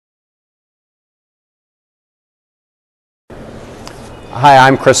Hi,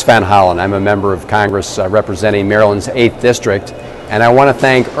 I'm Chris Van Hollen. I'm a member of Congress representing Maryland's 8th District, and I want to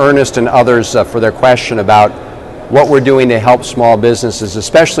thank Ernest and others for their question about what we're doing to help small businesses,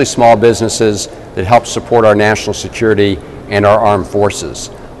 especially small businesses that help support our national security and our armed forces.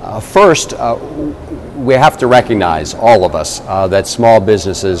 First, we have to recognize, all of us, that small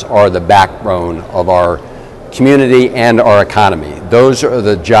businesses are the backbone of our community and our economy. Those are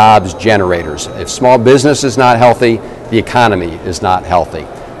the jobs generators. If small business is not healthy, the economy is not healthy.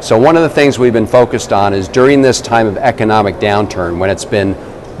 So one of the things we've been focused on is during this time of economic downturn, when it's been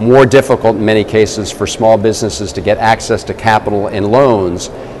more difficult in many cases for small businesses to get access to capital and loans,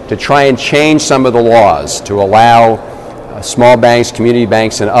 to try and change some of the laws to allow small banks, community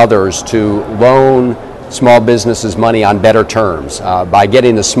banks, and others to loan small businesses money on better terms by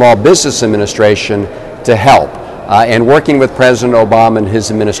getting the Small Business Administration to help. And working with President Obama and his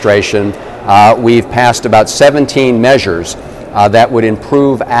administration, we've passed about 17 measures that would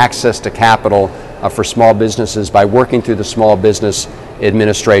improve access to capital for small businesses by working through the Small Business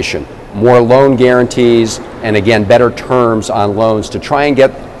Administration. More loan guarantees, and again, better terms on loans to try and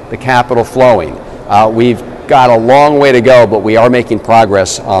get the capital flowing. We've got a long way to go, but we are making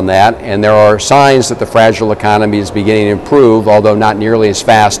progress on that, and there are signs that the fragile economy is beginning to improve, although not nearly as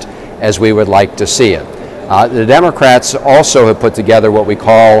fast as we would like to see it. The Democrats also have put together what we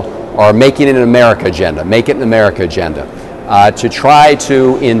call our Making It in America agenda, Make It in America agenda, to try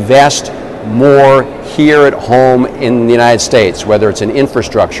to invest more here at home in the United States, whether it's in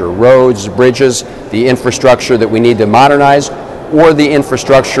infrastructure, roads, bridges, the infrastructure that we need to modernize, or the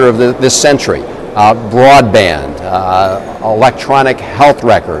infrastructure of this century, broadband, electronic health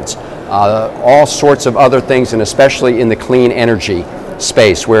records, all sorts of other things, and especially in the clean energy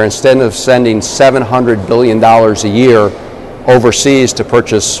space, where instead of sending $700 billion a year overseas to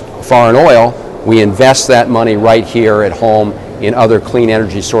purchase foreign oil, we invest that money right here at home in other clean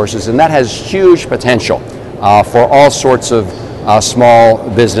energy sources, and that has huge potential for all sorts of small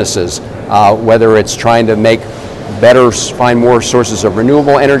businesses, whether it's trying to make find more sources of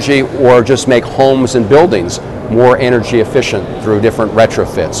renewable energy, or just make homes and buildings more energy efficient through different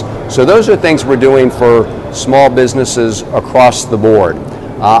retrofits. So those are things we're doing for small businesses across the board.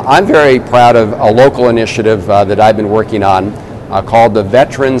 I'm very proud of a local initiative that I've been working on called the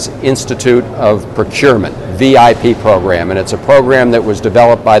Veterans Institute of Procurement, VIP program, and it's a program that was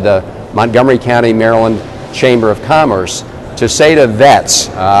developed by the Montgomery County, Maryland Chamber of Commerce to say to vets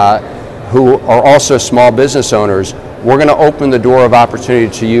who are also small business owners, we're going to open the door of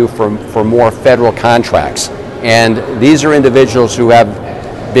opportunity to you for more federal contracts. And these are individuals who have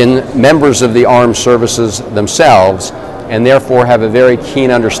been members of the armed services themselves, and therefore have a very keen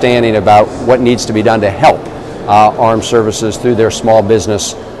understanding about what needs to be done to help armed services through their small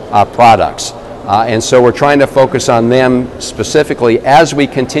business products. And so we're trying to focus on them specifically as we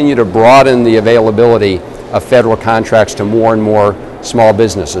continue to broaden the availability of federal contracts to more and more small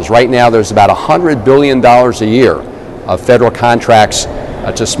businesses. Right now there's about $100 billion a year of federal contracts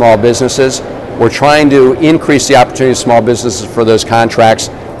to small businesses. We're trying to increase the opportunity of small businesses for those contracts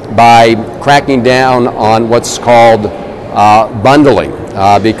by cracking down on what's called bundling,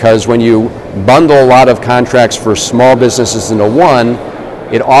 because when you bundle a lot of contracts for small businesses into one,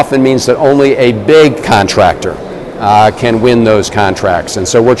 it often means that only a big contractor can win those contracts. And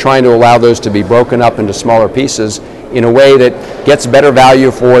so we're trying to allow those to be broken up into smaller pieces in a way that gets better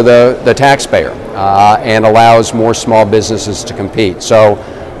value for the taxpayer and allows more small businesses to compete. So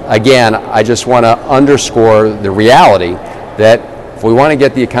again, I just want to underscore the reality that if we want to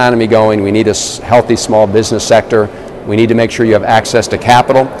get the economy going, we need a healthy small business sector. We need to make sure you have access to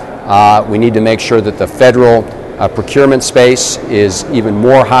capital. We need to make sure that the federal procurement space is even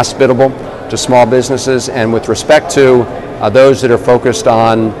more hospitable to small businesses. And with respect to those that are focused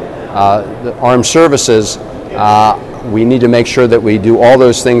on the armed services, we need to make sure that we do all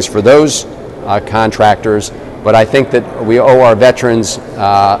those things for those contractors. But I think that we owe our veterans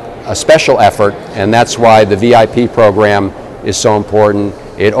a special effort, and that's why the VIP program is so important.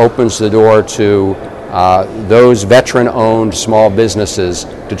 It opens the door to those veteran-owned small businesses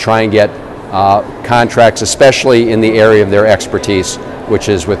to try and get contracts, especially in the area of their expertise, which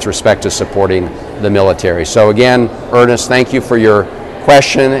is with respect to supporting the military. So again, Ernest, thank you for your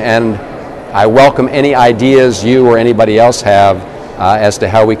question, and I welcome any ideas you or anybody else have as to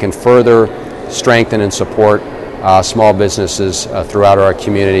how we can further strengthen and support small businesses throughout our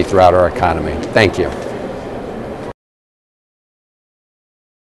community, throughout our economy. Thank you.